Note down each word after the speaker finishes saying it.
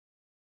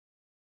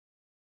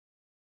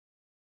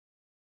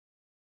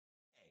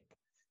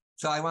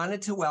So I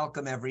wanted to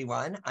welcome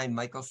everyone. I'm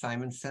Michael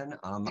Simonson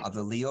of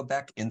the Leo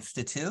Baeck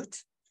Institute,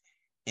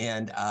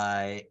 and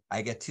I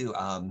get to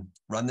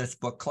run this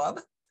book club,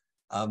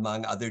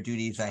 among other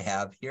duties I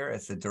have here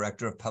as the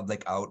Director of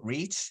Public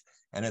Outreach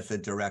and as the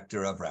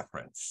Director of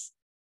Reference.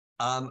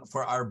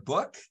 For our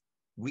book,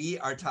 we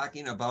are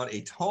talking about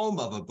a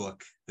tome of a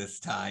book this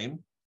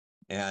time,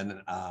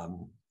 and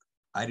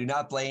I do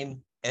not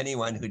blame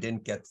anyone who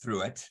didn't get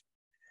through it.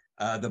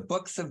 The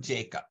Books of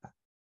Jacob.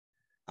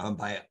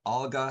 By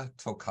Olga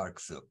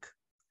Tokarczuk.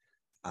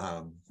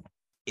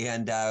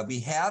 And we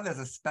have as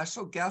a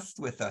special guest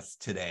with us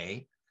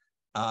today,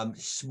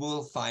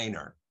 Shmuel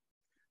Feiner.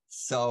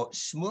 So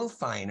Shmuel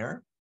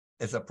Feiner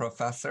is a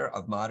professor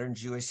of modern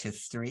Jewish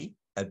history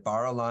at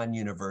Bar-Ilan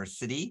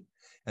University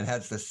and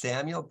has the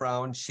Samuel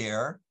Brown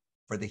Chair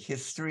for the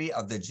History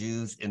of the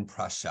Jews in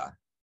Prussia.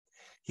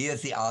 He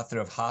is the author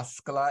of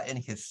Haskalah and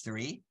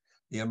History,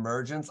 The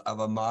Emergence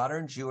of a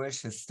Modern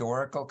Jewish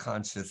Historical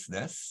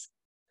Consciousness,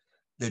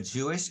 The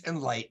Jewish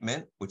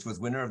Enlightenment, which was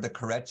winner of the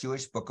Koret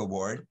Jewish Book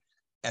Award,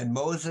 and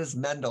Moses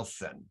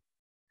Mendelssohn,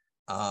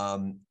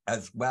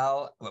 as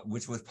well,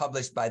 which was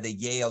published by the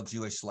Yale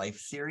Jewish Life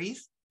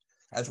series,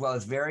 as well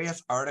as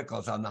various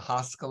articles on the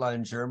Haskalah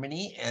in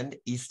Germany and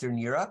Eastern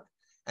Europe,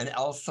 and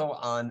also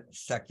on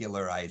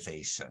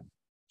secularization.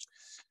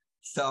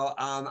 So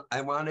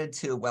I wanted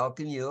to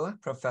welcome you,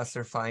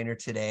 Professor Feiner,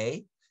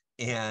 today,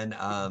 and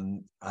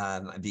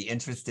I'd be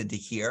interested to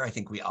hear, I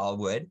think we all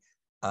would,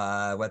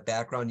 what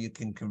background you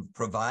can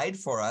provide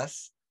for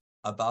us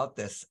about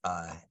this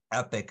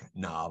epic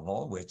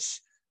novel,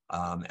 which,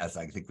 as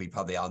I think we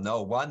probably all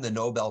know, won the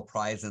Nobel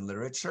Prize in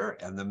Literature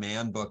and the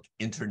Man Book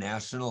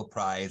International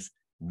Prize,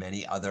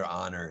 many other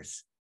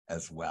honors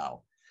as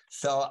well.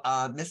 So,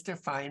 Mr.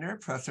 Feiner,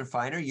 Professor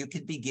Feiner, you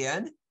could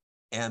begin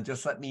and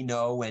just let me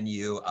know when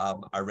you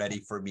are ready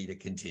for me to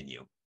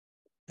continue.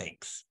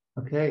 Thanks.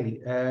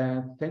 Okay,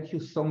 thank you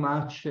so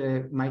much,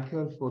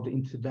 Michael, for the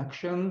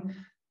introduction.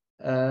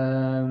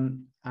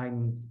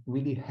 I'm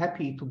really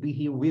happy to be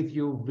here with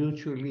you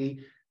virtually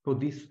for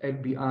this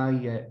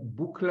LBI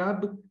book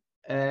club.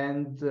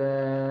 And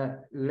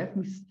let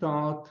me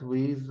start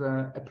with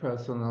a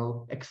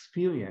personal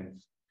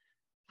experience.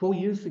 4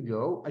 years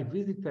ago, I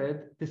visited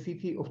the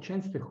city of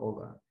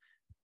Częstochowa,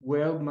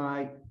 where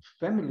my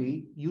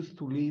family used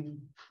to live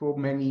for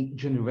many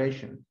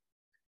generations.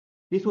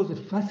 This was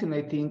a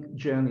fascinating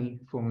journey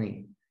for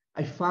me.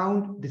 I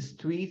found the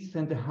streets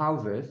and the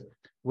houses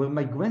where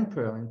my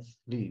grandparents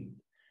lived.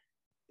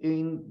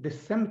 In the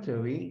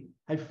cemetery,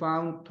 I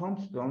found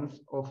tombstones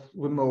of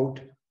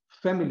remote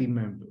family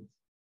members.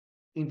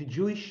 In the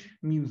Jewish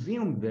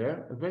museum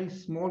there, a very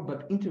small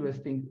but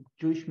interesting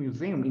Jewish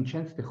museum in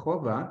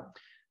Częstochowa,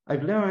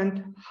 I've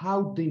learned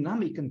how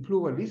dynamic and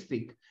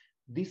pluralistic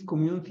this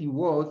community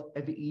was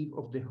at the eve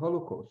of the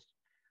Holocaust,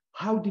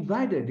 how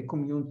divided the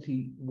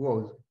community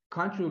was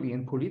culturally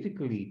and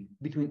politically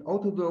between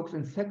Orthodox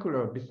and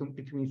secular,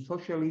 between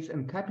socialists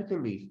and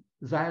capitalists,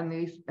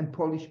 Zionists and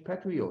Polish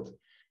patriots,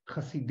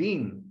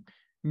 Hasidim.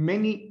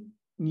 Many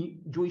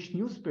Jewish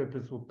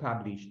newspapers were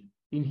published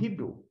in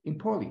Hebrew, in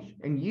Polish,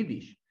 and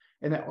Yiddish.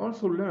 And I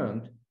also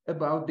learned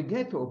about the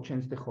ghetto of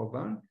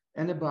Częstochowa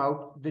and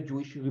about the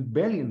Jewish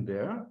rebellion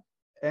there.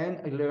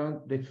 And I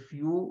learned that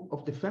few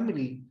of the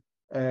family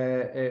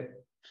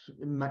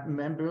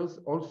members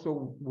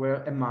also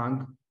were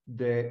among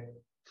the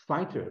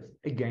fighters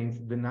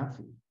against the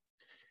Nazis.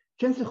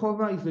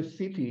 Częstochowa is a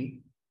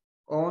city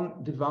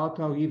on the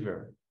Warta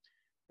River,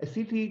 a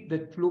city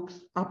that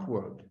looks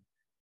upward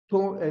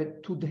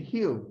to the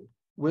hill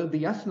where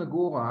the Jasna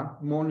Gora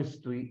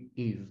monastery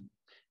is.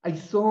 I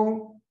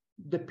saw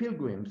the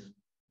pilgrims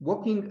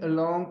walking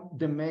along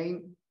the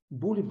main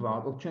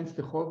boulevard of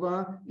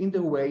Częstochowa in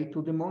the way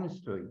to the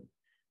monastery.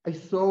 I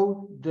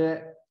saw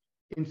the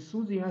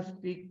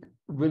enthusiastic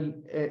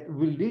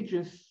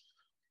religious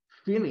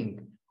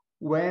feeling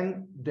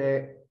when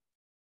the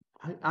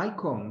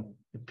icon,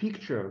 the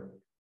picture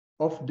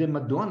of the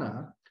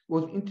Madonna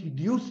was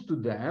introduced to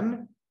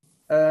them,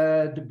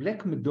 the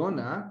Black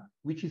Madonna,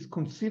 which is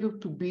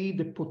considered to be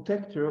the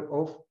protector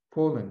of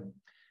Poland.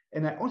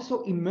 And I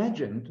also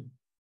imagined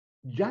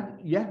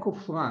Jacob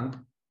Frank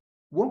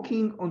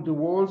walking on the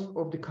walls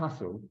of the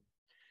castle.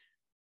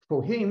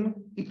 For him,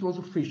 it was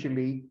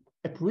officially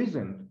a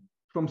prison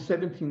from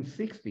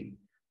 1760,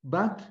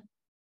 but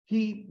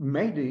he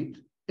made it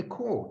a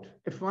court,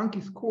 a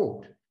Frankist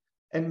court,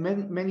 and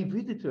many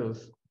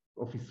visitors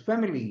of his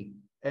family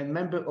and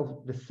members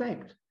of the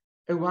sect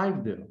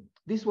arrived there.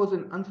 This was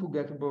an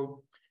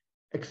unforgettable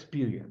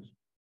experience.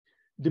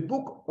 The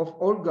book of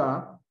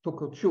Olga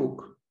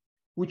Tokarczuk,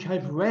 which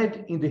I've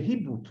read in the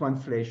Hebrew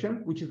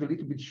translation, which is a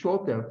little bit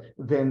shorter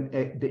than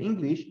the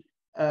English,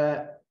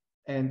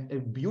 and a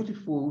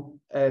beautiful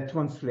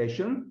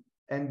translation.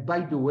 And by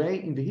the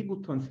way, in the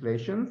Hebrew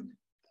translation,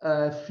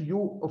 a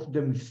few of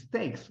the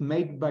mistakes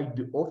made by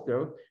the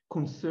author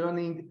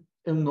concerning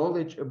a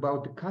knowledge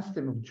about the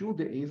custom of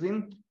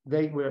Judaism,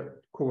 they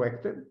were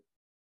corrected.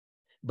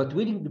 But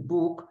reading the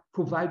book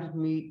provided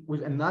me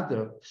with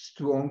another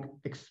strong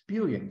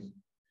experience.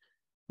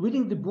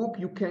 reading the book,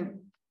 you can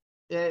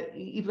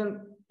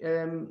even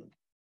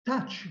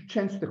touch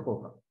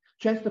Częstochowa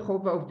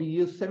of the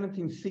years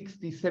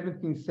 1760,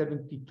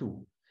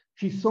 1772.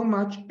 She's so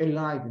much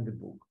alive in the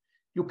book.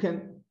 You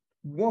can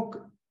walk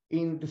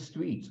in the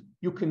streets.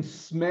 You can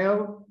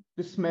smell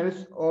the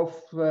smells of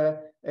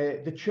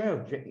the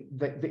church,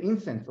 the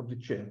incense of the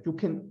church. You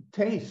can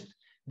taste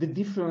the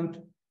different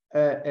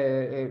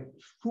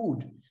food.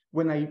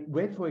 When I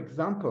read, for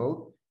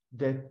example,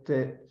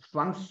 that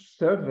Frank's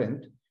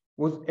servant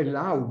was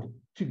allowed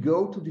to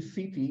go to the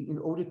city in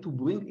order to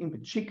bring in the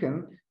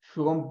chicken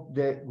from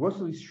the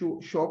grocery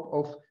shop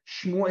of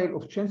Shmuel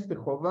of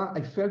Częstochowa,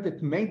 I felt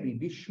that maybe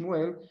this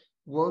Shmuel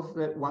was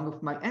one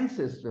of my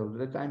ancestors,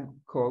 that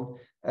I'm called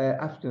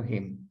after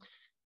him.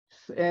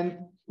 And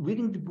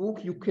reading the book,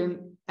 you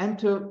can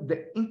enter the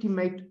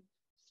intimate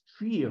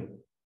sphere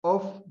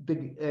of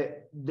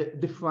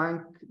the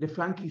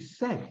Frankish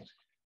sect,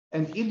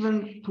 and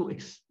even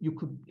you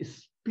could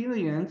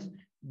experience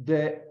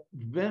the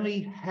very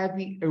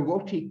heavy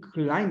erotic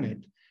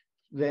climate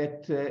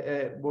that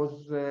was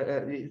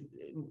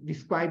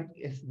described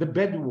as the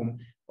bedroom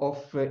of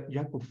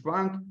Jacob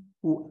Frank,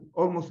 who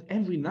almost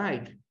every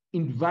night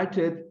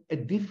invited a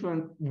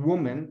different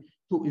woman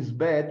to his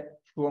bed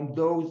from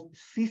those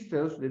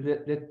sisters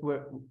who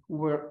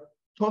were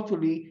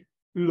totally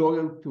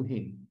loyal to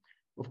him.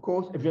 Of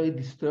course, a very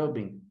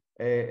disturbing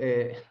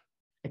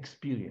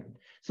experience.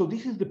 So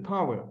this is the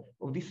power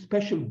of this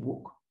special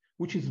book,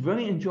 which is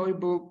very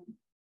enjoyable,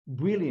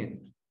 brilliant.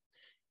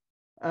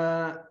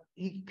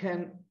 You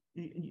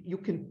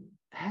can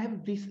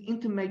have this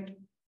intimate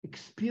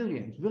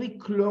experience, very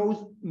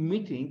close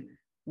meeting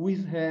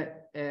with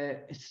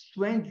a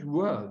strange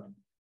world,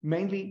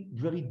 mainly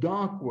very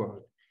dark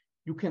world.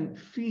 You can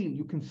feel,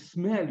 you can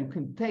smell, you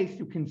can taste,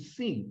 you can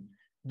see.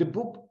 The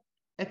book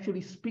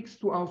actually speaks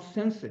to our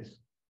senses.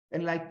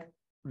 And like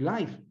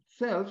life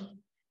itself,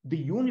 the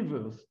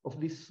universe of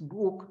this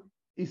book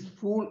is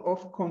full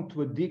of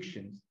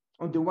contradictions.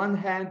 On the one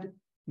hand,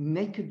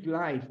 naked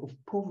life of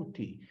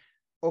poverty,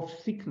 of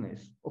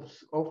sickness,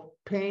 of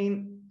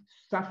pain,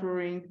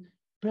 suffering,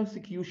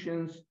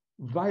 persecutions,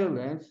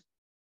 violence,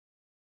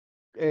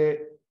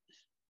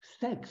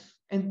 sex,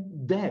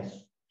 and death.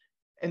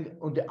 And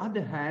on the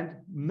other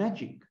hand,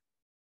 magic,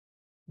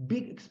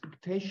 big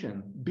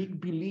expectation, big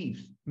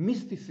beliefs,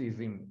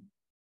 mysticism,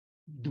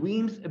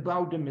 dreams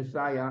about the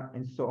Messiah,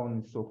 and so on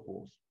and so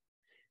forth.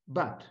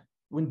 But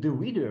when the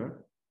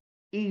reader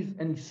is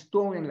an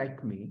historian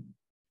like me,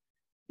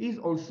 he is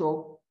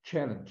also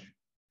challenged.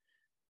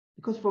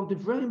 Because from the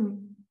very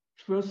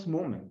first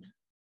moment,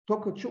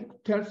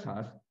 Tokarczuk tells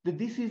us that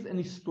this is an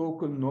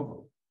historical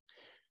novel.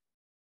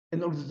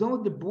 And although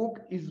the book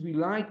is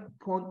relied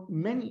upon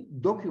many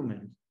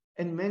documents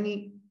and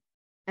many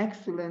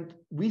excellent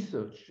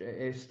research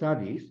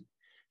studies,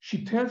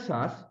 she tells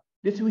us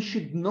that we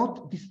should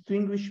not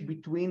distinguish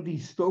between the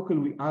historical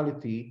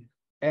reality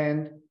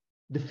and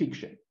the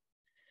fiction.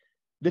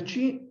 That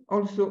she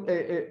also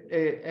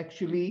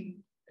actually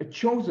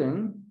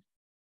chosen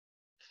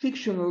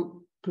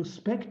fictional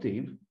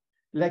perspective,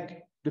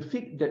 like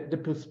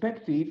the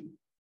perspective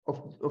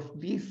of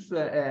this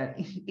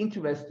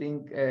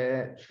interesting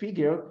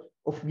figure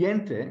of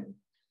Jente,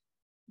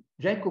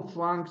 Jacob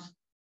Frank's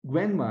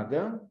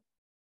grandmother,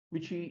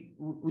 which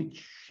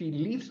she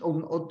lives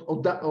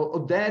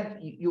or dead.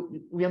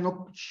 We are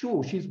not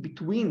sure. She's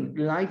between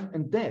life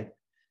and death,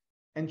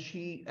 and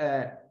she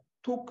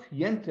took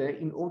Jente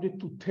in order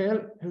to tell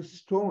her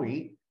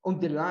story on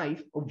the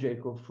life of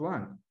Jacob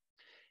Frank.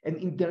 And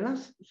in the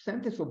last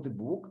sentence of the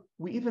book,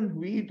 we even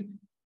read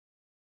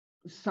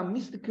some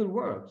mystical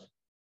words,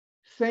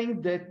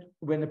 saying that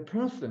when a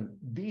person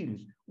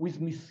deals with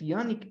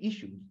messianic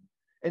issues,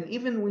 and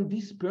even when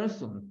this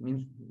person,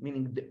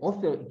 meaning the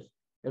author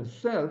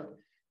herself,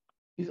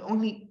 is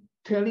only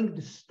telling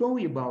the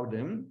story about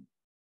them,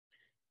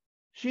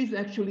 she's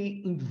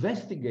actually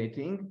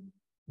investigating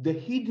the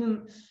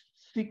hidden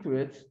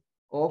secrets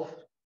of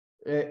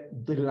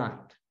the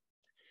light.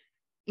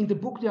 In the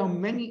book, there are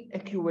many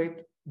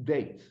accurate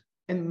dates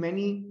and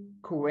many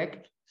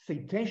correct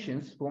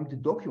citations from the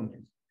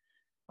documents.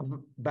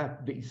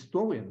 But the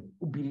historian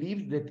who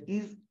believes that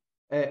his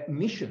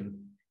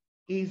mission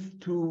is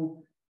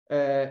to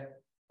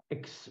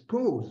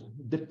expose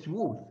the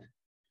truth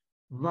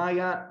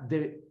via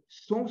the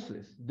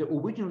sources, the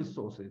original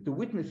sources, the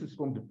witnesses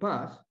from the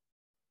past,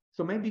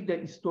 so maybe the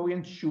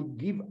historian should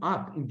give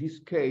up in this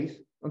case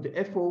on the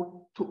effort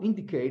to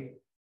indicate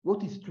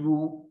what is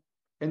true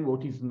and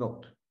what is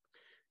not.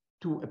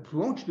 To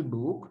approach the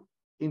book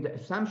in the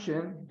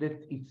assumption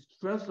that it's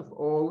first of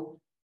all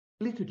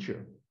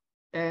literature,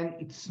 and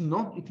it is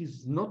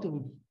not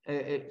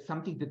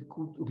something that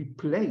could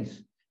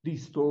replace the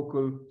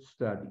historical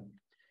study.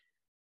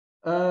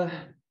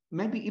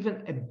 Maybe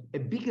even a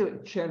bigger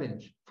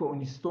challenge for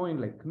an historian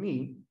like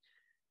me,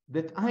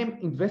 that I'm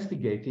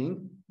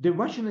investigating the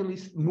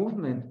rationalist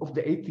movement of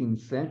the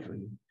 18th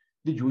century,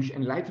 the Jewish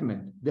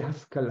Enlightenment, the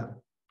Haskalah.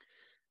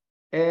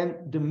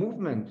 And the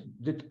movement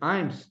that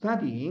I'm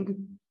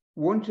studying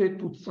wanted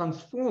to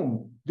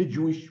transform the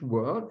Jewish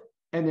world,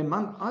 and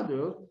among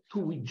others,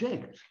 to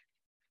reject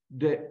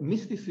the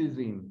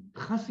mysticism,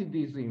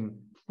 Hasidism,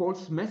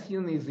 false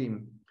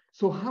messianism.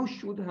 So how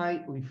should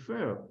I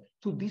refer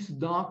to this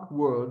dark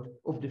world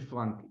of the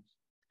Frankists?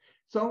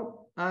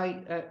 So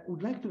I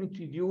would like to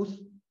introduce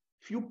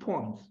few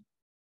points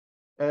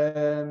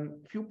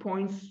from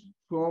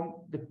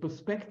the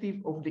perspective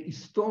of the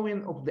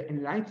historian of the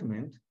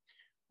Enlightenment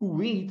who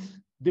reads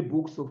the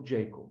books of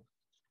Jacob.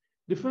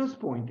 The first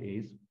point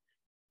is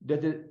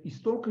that the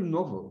historical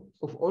novel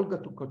of Olga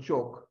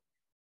Tokarczuk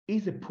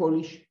is a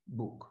Polish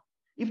book.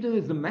 If there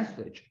is a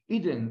message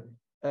hidden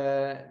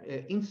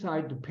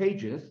inside the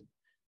pages,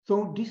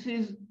 so this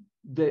is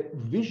the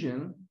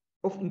vision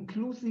of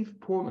inclusive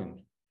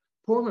Poland.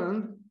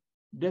 Poland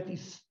that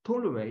is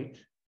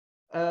tolerate,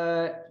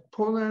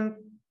 Poland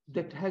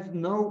that has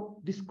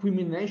no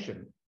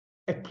discrimination,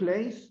 a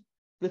place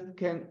that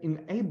can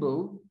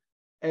enable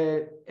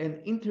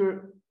an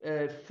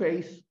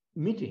interfaith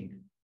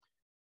meeting.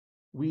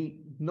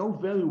 We know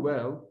very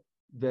well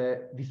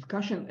the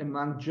discussion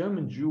among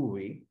German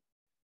Jewry.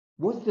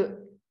 Was there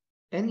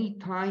any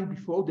time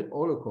before the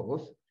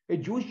Holocaust a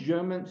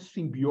Jewish-German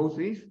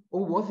symbiosis,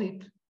 or was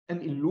it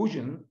an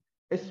illusion,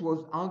 as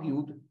was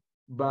argued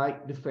by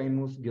the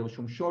famous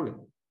Gershom Scholem?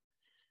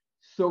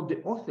 So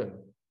the author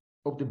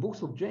of the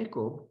books of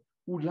Jacob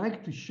would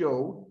like to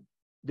show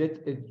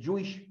that a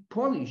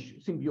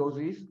Jewish-Polish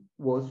symbiosis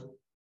was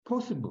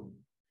possible.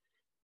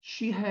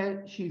 She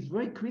is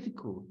very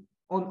critical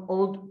on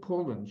old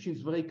Poland.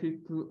 She's very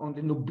critical on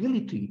the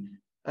nobility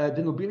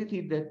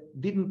that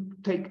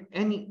didn't take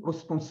any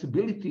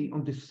responsibility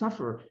on the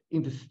suffer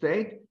in the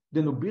state,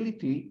 the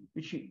nobility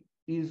which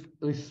is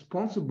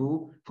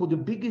responsible for the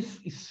biggest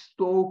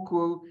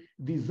historical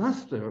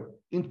disaster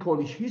in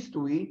Polish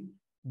history,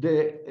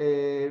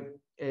 the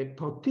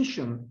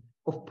partition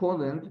of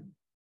Poland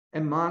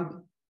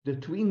among the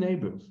three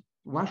neighbors,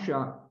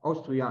 Russia,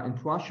 Austria, and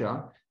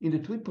Prussia, in the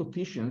three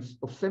partitions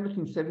of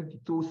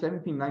 1772,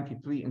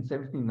 1793, and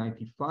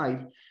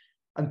 1795,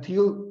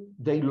 until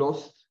they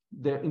lost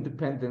their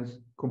independence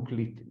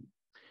completely.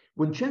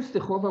 When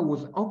Częstochowa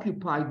was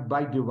occupied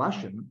by the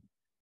Russian,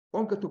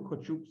 Olga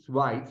Tokarczuk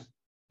writes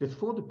that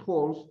for the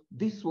Poles,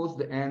 this was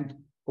the end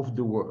of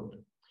the world.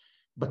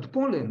 But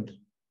Poland,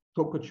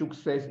 Tokarczuk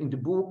says in the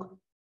book,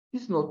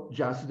 is not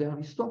just the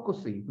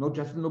aristocracy, not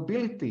just the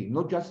nobility,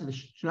 not just the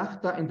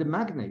Schlachta and the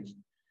magnates,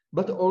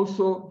 but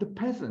also the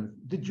peasants,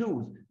 the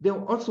Jews. They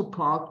are also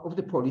part of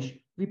the Polish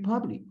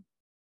Republic.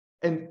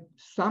 And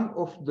some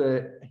of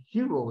the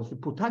heroes, the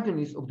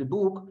protagonists of the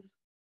book,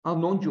 are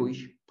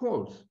non-Jewish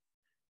Poles.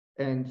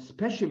 And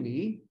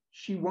especially,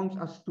 she wants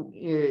us to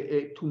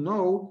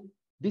know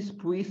this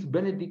priest,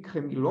 Benedict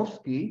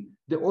Chmielowski,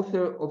 the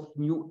author of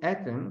New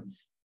Athens,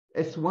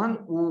 as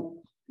one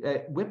who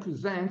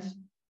represents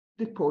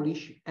the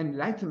Polish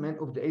Enlightenment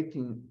of the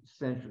 18th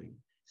century.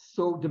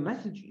 So the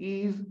message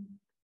is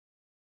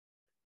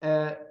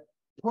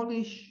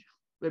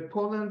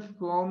Poland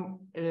from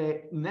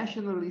a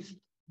nationalist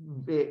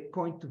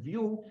point of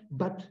view,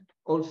 but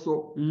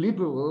also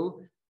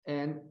liberal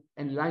and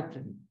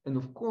enlightened. And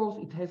of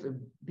course, it has a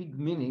big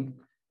meaning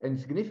and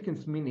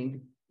significant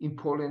meaning in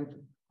Poland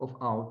of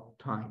our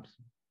times.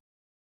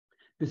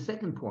 The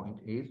second point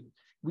is,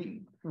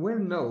 we well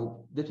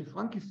know that the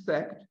Frankist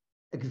sect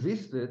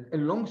existed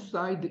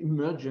alongside the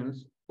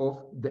emergence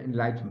of the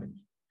Enlightenment,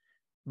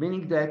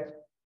 meaning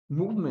that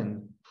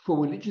movement for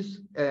religious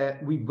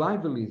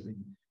revivalism,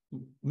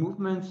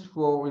 movements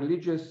for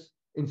religious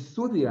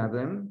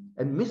enthusiasm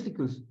and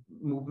mystical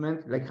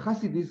movement like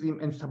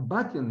Hasidism and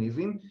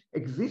Sabbatianism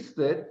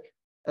existed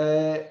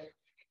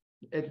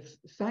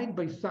side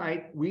by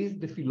side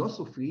with the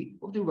philosophy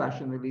of the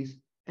rationalist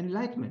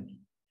Enlightenment.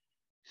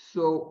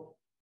 So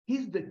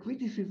here's the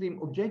criticism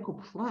of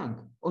Jacob Frank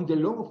on the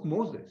law of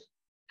Moses,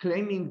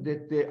 claiming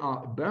that they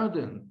are a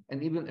burden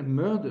and even a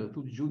murder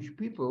to the Jewish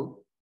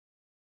people.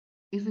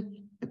 Is it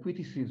a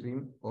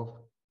criticism of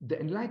the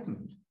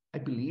Enlightenment? I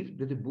believe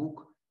that the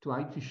book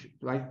tried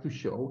to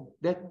show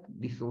that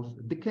this was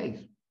the case.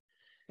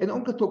 And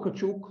Olga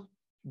Tokarczuk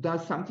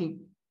does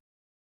something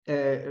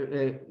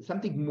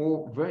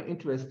more very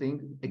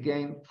interesting,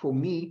 again, for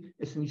me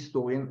as an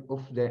historian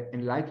of the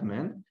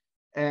Enlightenment.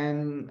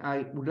 And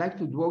I would like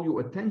to draw your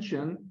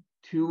attention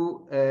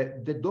to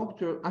the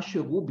Dr.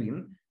 Asher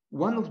Rubin,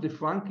 one of the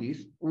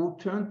Frankists who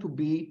turned to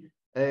be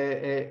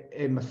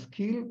a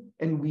maskil,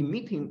 and we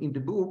meet him in the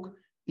book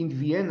in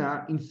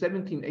Vienna in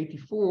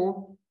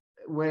 1784,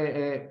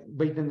 where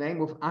by the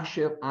name of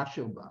Asher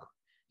Ascherbach.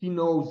 He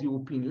knows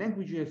European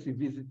languages, he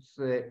visits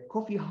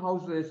coffee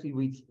houses, he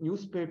reads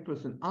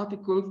newspapers and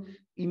articles,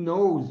 he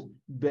knows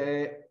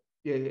the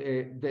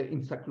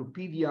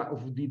Encyclopedia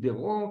of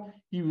Diderot,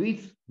 he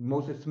reads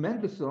Moses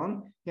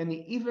Mendelssohn, and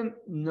he even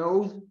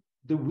knows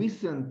the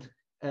recent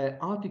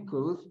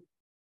articles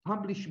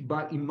published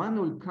by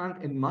Immanuel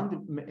Kant and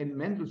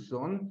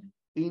Mendelssohn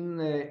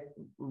in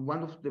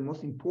one of the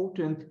most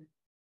important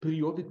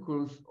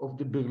periodicals of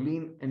the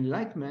Berlin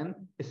Enlightenment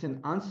as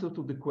an answer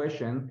to the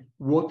question,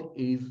 what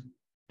is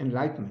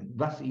Enlightenment.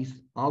 Was ist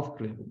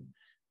Aufklärung?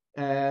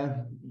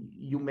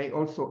 You may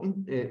also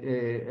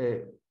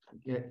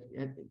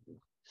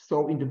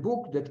so in the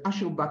book that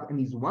Ascherbach and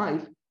his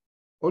wife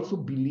also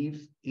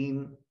believes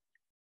in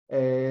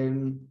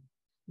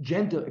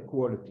gender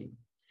equality.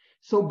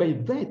 So by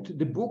that,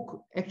 the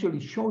book actually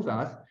shows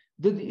us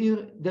that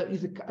there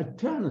is an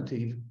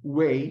alternative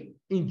way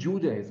in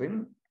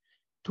Judaism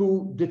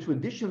to the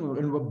traditional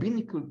and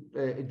rabbinical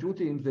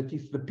Judaism that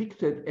is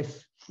depicted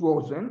as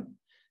frozen,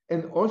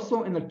 and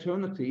also an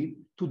alternative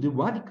to the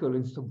radical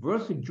and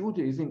subversive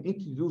Judaism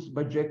introduced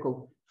by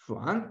Jacob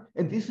Frank,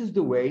 and this is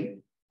the way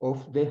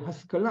of the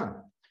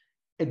Haskalah.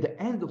 At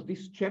the end of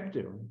this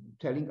chapter,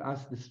 telling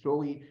us the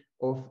story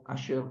of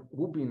Asher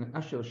Rubin and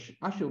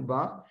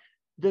Ascherbach,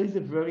 there is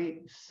a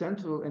very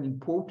central and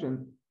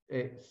important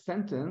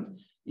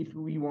sentence if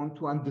we want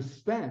to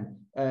understand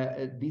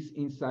this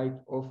insight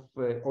of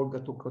Olga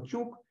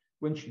Tokarczuk,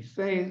 when she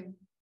says,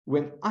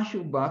 when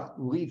Ascherbach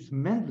reads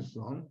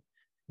Mendelssohn,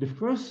 the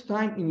first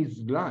time in his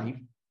life,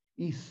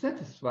 he is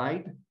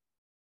satisfied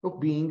of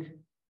being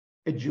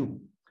a Jew.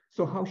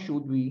 So how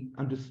should we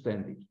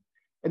understand it?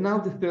 And now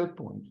the third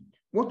point.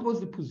 What was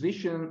the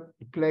position,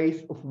 the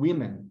place of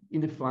women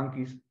in the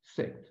Frankist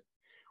sect?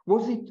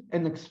 Was it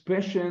an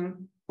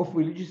expression of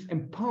religious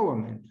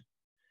empowerment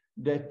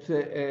that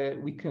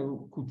we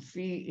could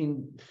see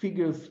in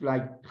figures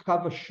like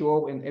Chava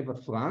Shor and Eva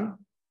Frank,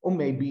 or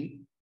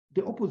maybe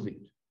the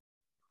opposite,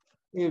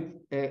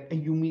 a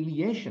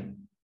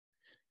humiliation?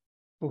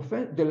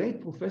 The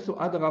late Professor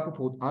Ada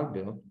Rappaport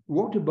Albert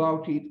wrote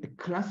about it a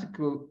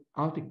classical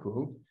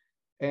article,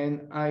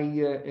 and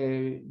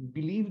I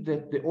believe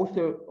that the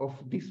author of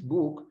this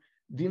book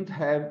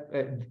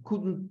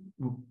couldn't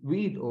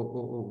read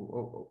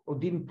or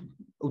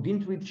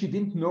didn't read. She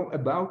didn't know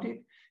about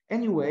it.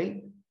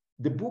 Anyway,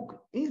 the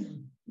book is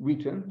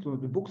written, so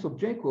the books of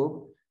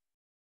Jacob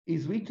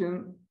is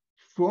written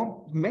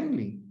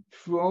mainly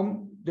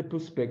from the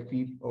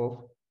perspective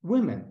of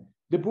women.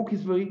 The book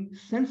is very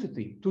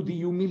sensitive to the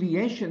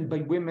humiliation by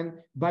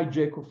women by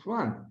Jacob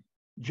Frank.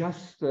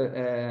 Just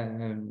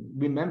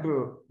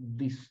remember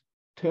this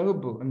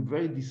terrible and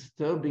very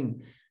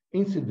disturbing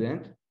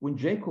incident when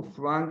Jacob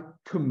Frank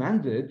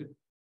commanded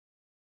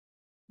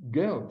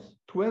girls,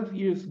 12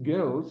 years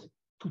girls,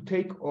 to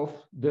take off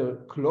their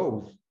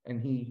clothes,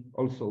 and he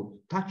also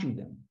touching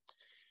them.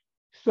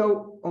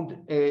 So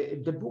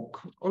the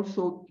book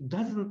also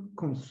doesn't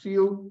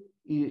conceal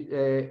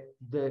the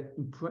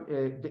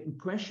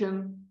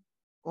impression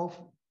of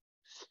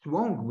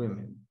strong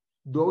women,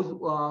 those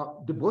who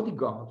are the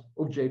bodyguards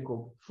of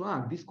Jacob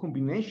Frank, this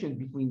combination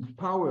between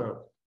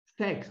power,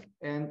 sex,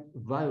 and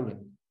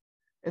violence.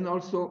 And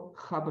also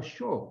Chava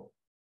Shor.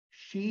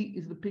 She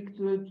is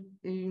depicted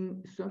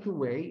in such a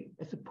way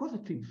as a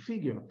positive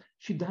figure.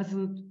 She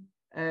doesn't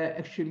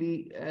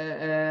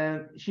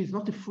she's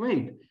not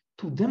afraid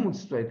to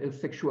demonstrate her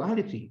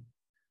sexuality.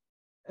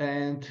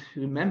 And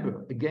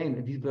remember,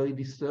 again, this very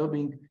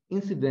disturbing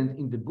incident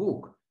in the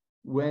book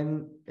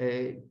when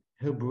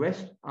her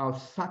breasts are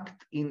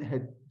sucked in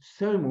her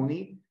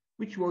ceremony,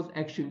 which was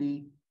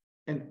actually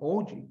an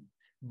orgy,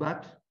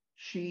 but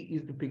she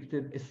is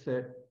depicted as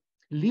a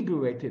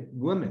liberated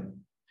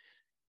woman.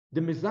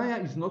 The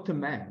Messiah is not a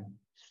man,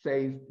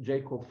 says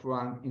Jacob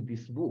Frank in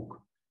this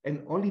book,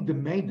 and only the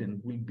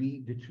maiden will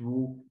be the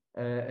true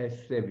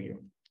savior.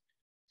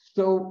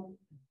 So,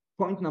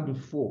 point number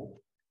 4.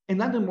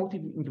 Another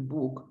motive in the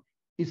book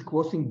is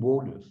crossing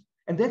borders,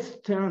 and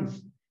that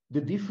turns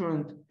the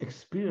different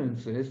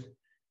experiences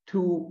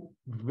to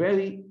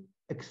very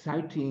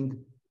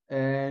exciting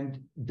and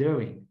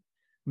daring.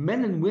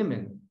 Men and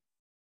women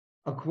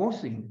are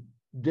crossing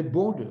the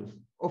borders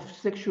of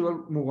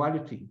sexual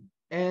morality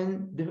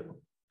and the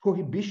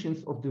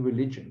prohibitions of the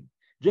religion.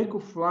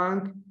 Jacob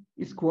Frank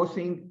is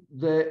crossing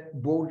the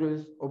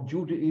borders of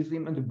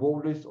Judaism and the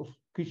borders of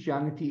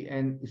Christianity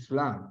and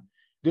Islam.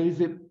 There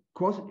is a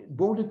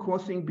border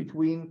crossing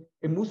between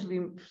a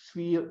Muslim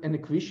sphere and a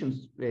Christian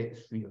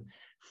sphere.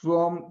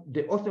 From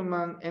the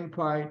Ottoman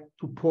Empire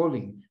to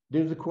Poland,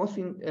 there's a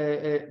crossing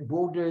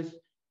borders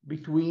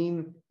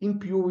between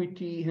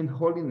impurity and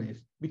holiness,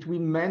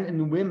 between men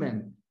and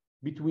women,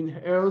 between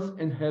earth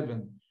and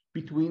heaven,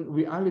 between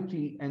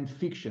reality and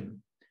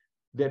fiction.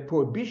 The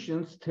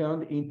prohibitions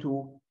turned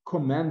into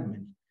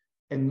commandments,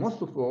 and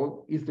most of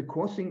all is the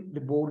crossing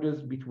the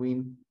borders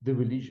between the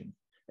religions.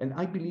 And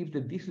I believe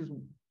that this is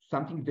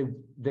something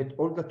that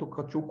Olga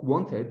Tokarczuk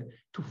wanted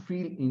to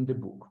fill in the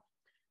book.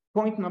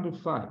 Point number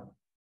 5.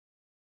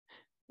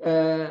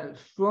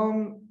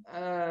 From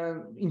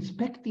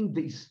inspecting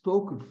the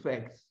historical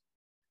facts,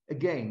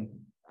 again,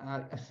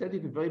 I said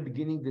at the very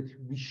beginning that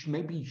we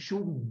maybe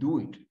shouldn't do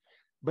it.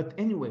 But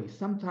anyway,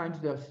 sometimes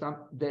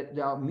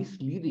there are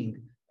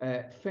misleading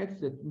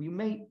facts that we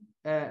may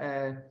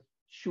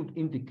should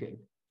indicate.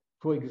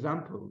 For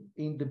example,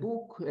 in the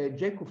book,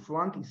 Jacob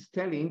Frank is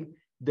telling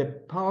the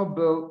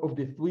parable of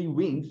the 3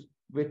 wings,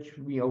 which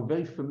we are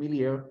very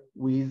familiar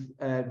with.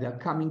 They're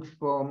coming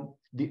from,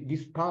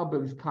 this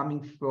parable is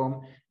coming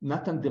from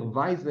Nathan der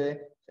Weise,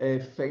 a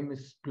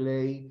famous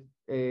play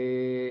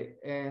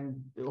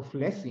and of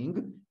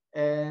Lessing.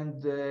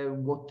 And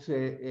what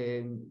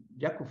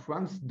Jacob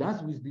Franz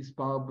does with this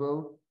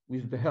parable,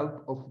 with the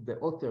help of the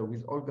author,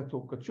 with Olga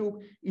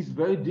Tokarczuk, is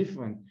very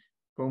different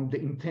from the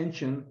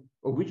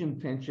original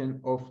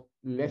intention of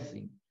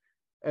Lessing.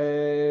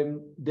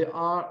 There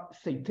are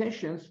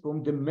citations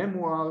from the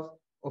memoirs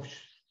of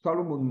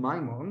Solomon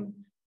Maimon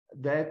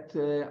that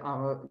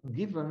are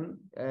given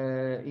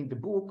in the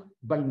book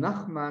by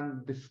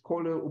Nachman, the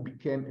scholar who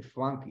became a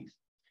Frankist.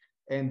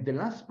 And the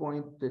last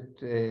point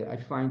that I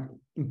find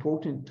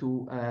important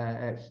to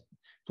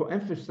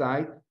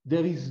emphasize,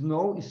 there is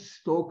no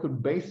historical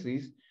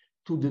basis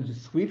to the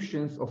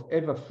descriptions of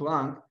Eva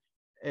Frank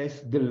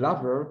as the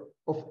lover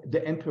of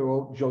the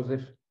Emperor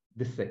Joseph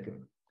II.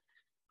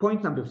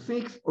 Point number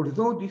 6,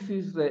 although this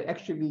is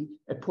actually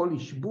a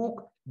Polish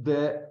book,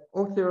 the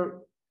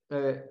author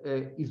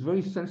is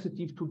very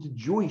sensitive to the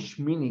Jewish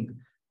meaning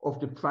of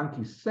the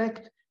Frankist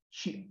sect.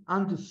 She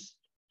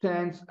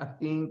understands, I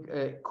think,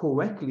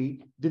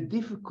 correctly, the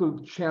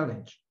difficult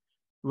challenge.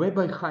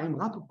 Rabbi Chaim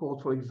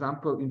Rappaport, for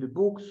example, in the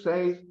book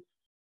says,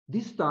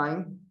 this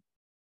time,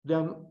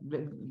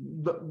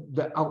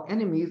 our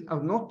enemies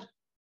are not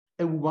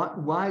a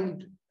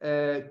wild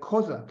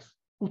Cossacks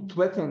who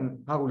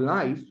threaten our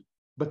lives,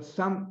 but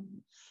some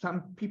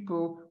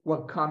people who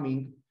are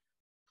coming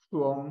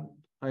from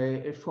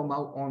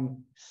our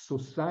own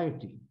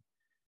society.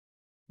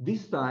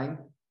 This time,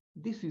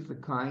 this is a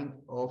kind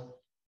of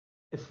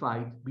a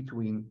fight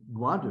between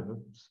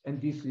brothers,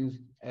 and this is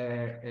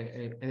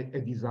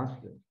a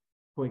disaster.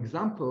 For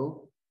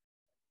example,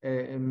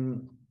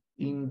 in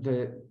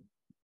the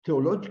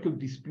theological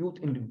dispute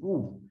in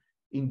Lviv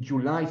in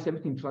July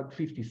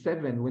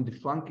 1757, when the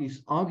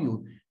Frankists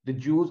argued the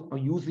Jews are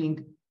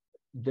using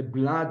the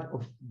blood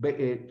of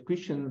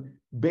Christian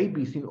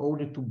babies in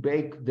order to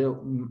bake their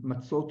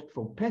matzot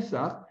for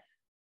Pesach,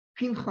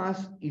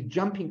 Pinchas is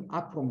jumping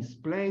up from his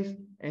place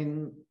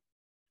and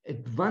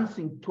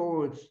advancing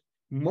towards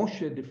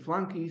Moshe, the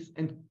Frankist,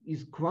 and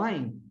is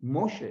crying,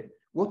 Moshe,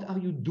 what are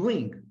you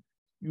doing?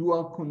 You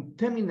are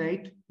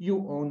contaminate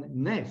your own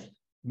nest.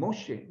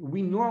 Moshe,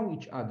 we know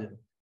each other.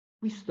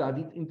 We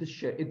studied in the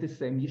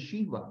same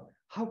yeshiva.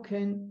 How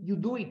can you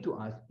do it to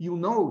us? You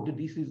know that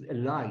this is a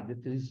lie,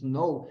 that there is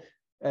no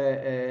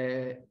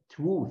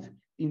truth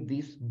in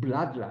this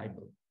blood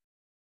libel.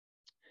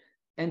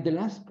 And the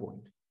last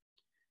point,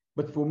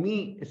 but for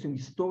me, as an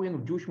historian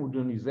of Jewish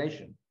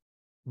modernization,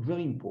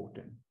 very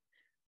important.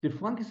 The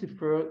Frankist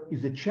affair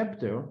is a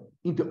chapter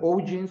in the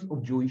origins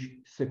of Jewish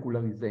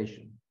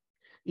secularization.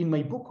 In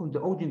my book on the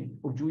origin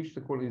of Jewish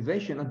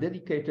secularization, I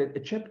dedicated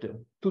a chapter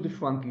to the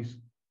Frankist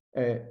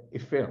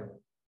affair.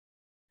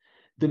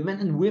 The men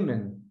and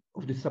women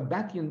of the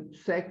Sabbatian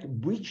sect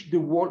breached the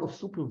wall of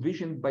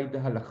supervision by the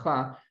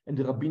halacha and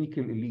the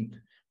rabbinical elite,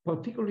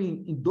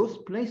 particularly in those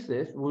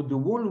places where the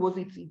wall was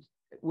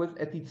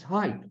at its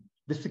height.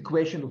 The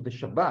sequestration of the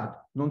Shabbat,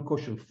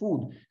 non-kosher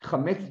food,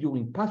 chametz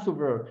during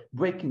Passover,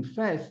 breaking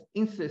fast,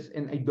 incest,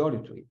 and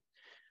idolatry.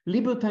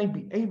 Libertine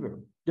behavior,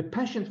 the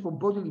passion for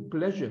bodily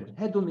pleasure,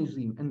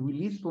 hedonism, and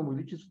release from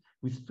religious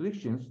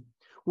restrictions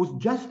was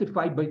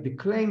justified by the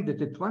claim that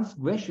the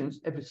transgressions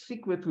have a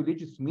secret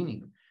religious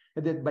meaning,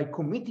 and that by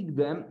committing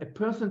them, a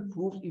person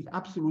proves his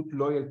absolute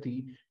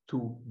loyalty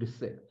to the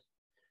sect.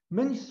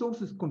 Many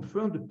sources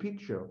confirm the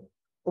picture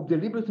of the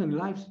libertine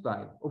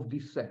lifestyle of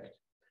this sect.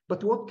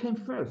 But what came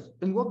first,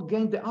 and what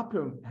gained the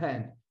upper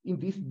hand in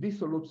this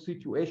dissolute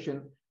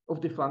situation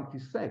of the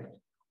Frankist sect?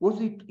 Was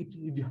it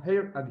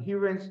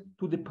adherence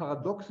to the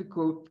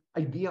paradoxical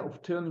idea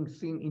of turning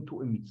sin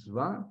into a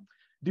mitzvah,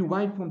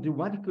 derived from the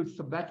radical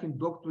Sabbatian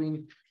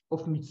doctrine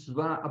of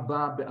mitzvah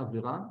abba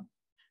be'avera?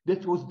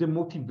 That was the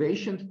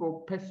motivation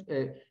for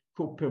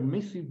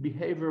permissive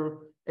behavior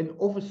and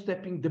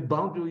overstepping the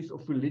boundaries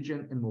of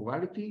religion and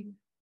morality?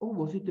 Or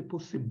was it the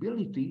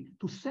possibility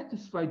to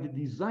satisfy the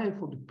desire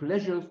for the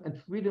pleasures and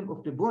freedom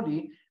of the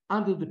body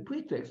under the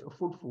pretext of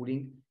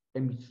fulfilling a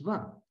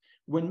mitzvah?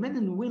 When men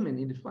and women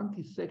in the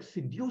Frankist sect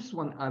seduced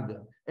one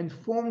another and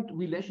formed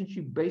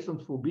relationships based on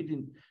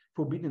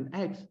forbidden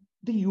acts,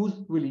 they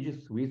used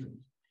religious reasons.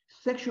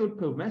 Sexual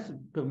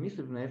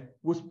permissiveness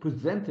was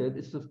presented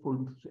as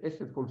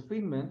a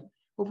fulfillment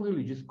of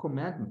religious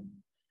commandment.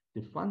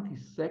 The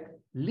Frankist sect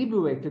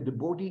liberated the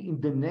body in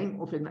the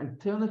name of an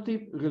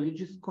alternative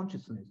religious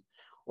consciousness,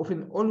 of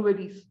an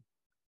already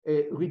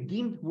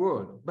redeemed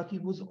world, but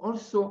it was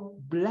also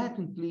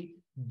blatantly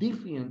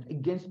defiant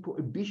against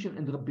prohibition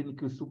and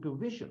rabbinical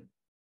supervision.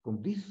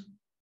 From this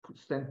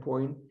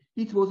standpoint,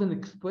 it was an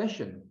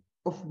expression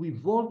of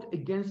revolt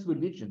against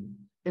religion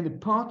and a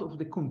part of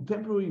the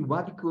contemporary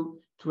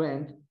radical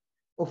trend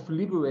of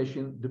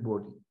liberation the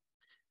body.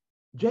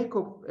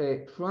 Jacob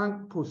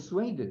Frank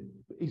persuaded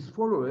his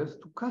followers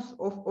to cast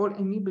off all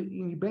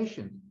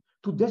inhibitions,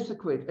 to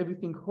desecrate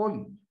everything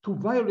holy, to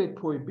violate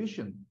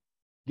prohibition.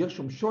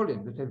 Gershom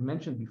Scholem, that I've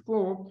mentioned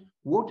before,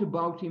 wrote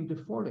about him the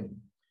following: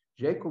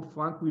 Jacob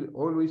Frank will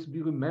always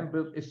be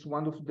remembered as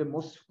one of the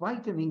most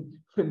frightening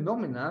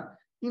phenomena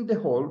in the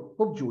whole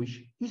of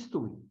Jewish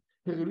history.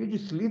 A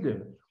religious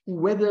leader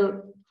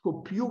whether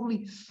for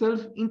purely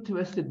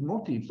self-interested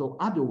motives or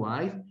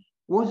otherwise,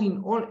 was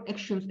in all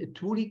actions a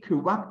truly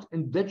corrupt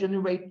and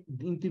degenerate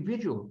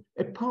individual,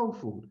 a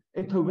powerful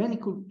and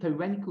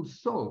tyrannical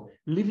soul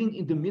living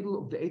in the middle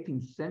of the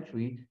 18th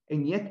century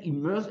and yet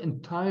immersed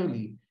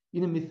entirely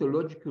in a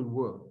mythological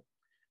world.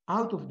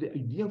 Out of the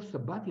idea of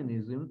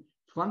Sabbatianism,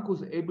 Frank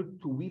was able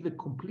to weave a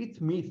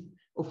complete myth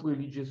of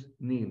religious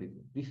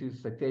nihilism. This is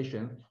a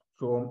citation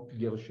from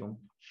Gershom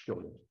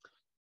Scholem.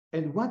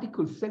 And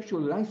radical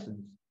sexual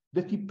license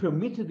that he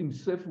permitted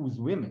himself with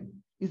women,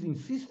 his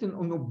insistence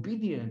on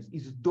obedience,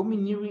 his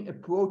domineering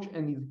approach,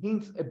 and his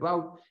hints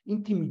about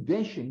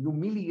intimidation,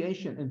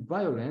 humiliation, and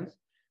violence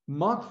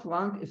mark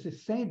Frank as a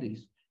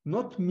sadist,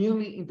 not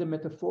merely in the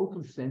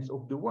metaphorical sense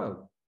of the word.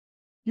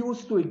 He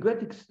was to a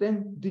great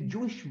extent the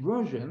Jewish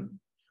version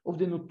of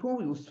the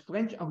notorious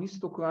French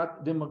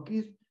aristocrat, the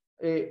Marquis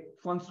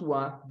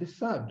Francois de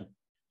Sade,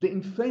 the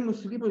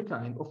infamous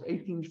libertine of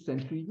 18th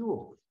century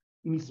Europe.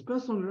 In his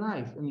personal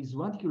life and his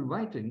radical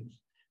writings,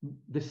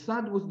 de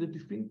Sade was the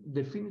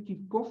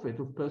definitive prophet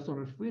of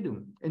personal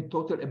freedom and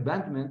total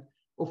abandonment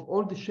of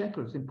all the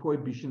shackles and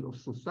prohibitions of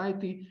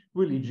society,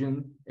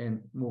 religion,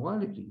 and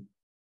morality.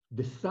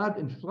 De Sade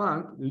and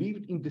Frank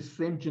lived in the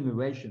same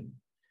generation.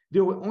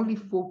 There were only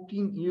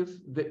 14 years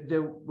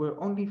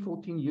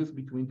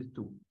between the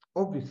two.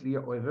 Obviously,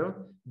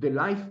 however, the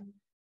life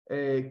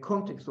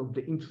context of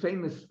the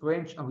infamous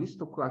French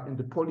aristocrat and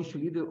the Polish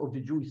leader of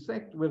the Jewish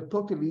sect were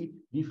totally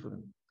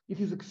different. It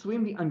is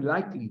extremely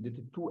unlikely that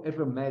the two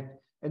ever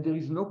met, and there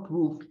is no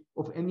proof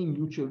of any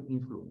mutual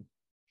influence.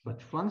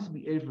 But Frank's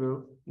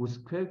behavior was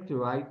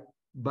characterized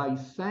by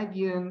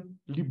Sadean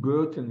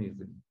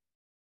libertinism.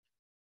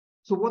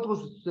 So what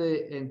was,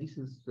 and this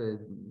is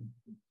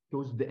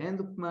towards the end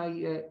of my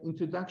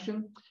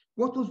introduction,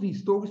 what was the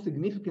historical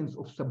significance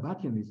of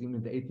Sabbatianism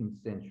in the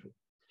 18th century?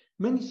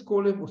 Many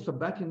scholars of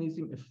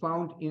Sabbatianism have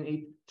found in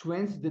it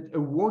trends that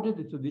eroded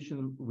the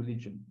traditional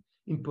religion,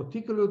 in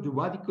particular the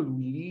radical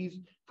release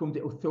from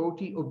the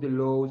authority of the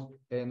laws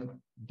and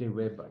the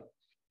rabbi.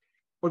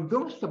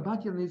 Although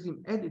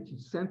Sabbatianism had at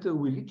its center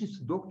religious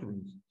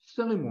doctrines,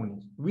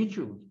 ceremonies,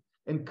 rituals,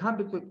 and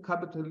Kabbalistic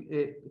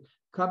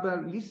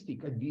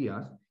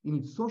ideas, in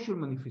its social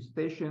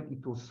manifestation,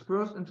 it was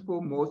first and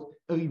foremost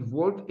a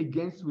revolt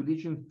against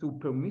religion through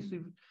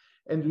permissive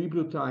and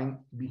libertine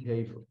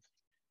behavior.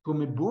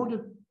 From a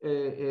broader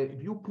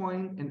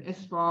viewpoint, and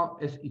as far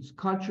as its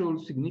cultural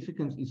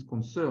significance is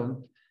concerned,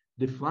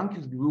 the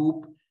Frankist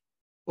group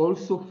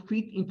also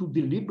fit into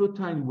the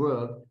libertine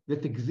world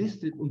that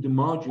existed on the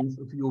margins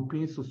of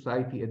European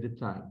society at the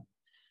time.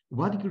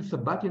 Radical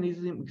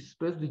Sabbatianism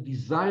expressed the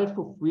desire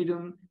for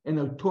freedom and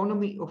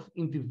autonomy of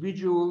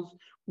individuals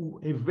who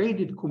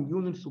evaded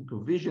communal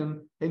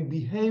supervision and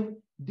behaved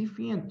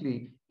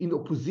defiantly in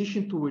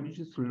opposition to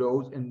religious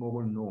laws and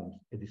moral norms.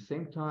 At the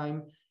same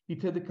time,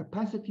 it had the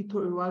capacity to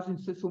arouse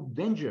a sense of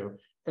danger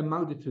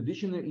among the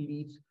traditional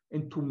elites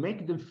and to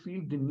make them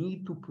feel the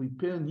need to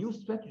prepare new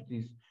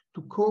strategies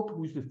to cope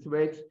with the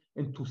threats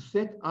and to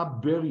set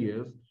up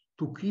barriers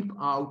to keep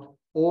out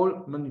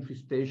all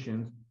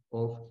manifestations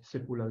of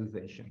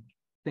secularization.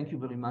 Thank you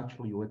very much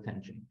for your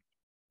attention.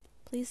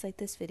 Please like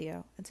this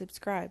video and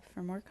subscribe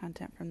for more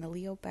content from the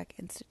Leo Baeck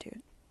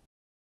Institute.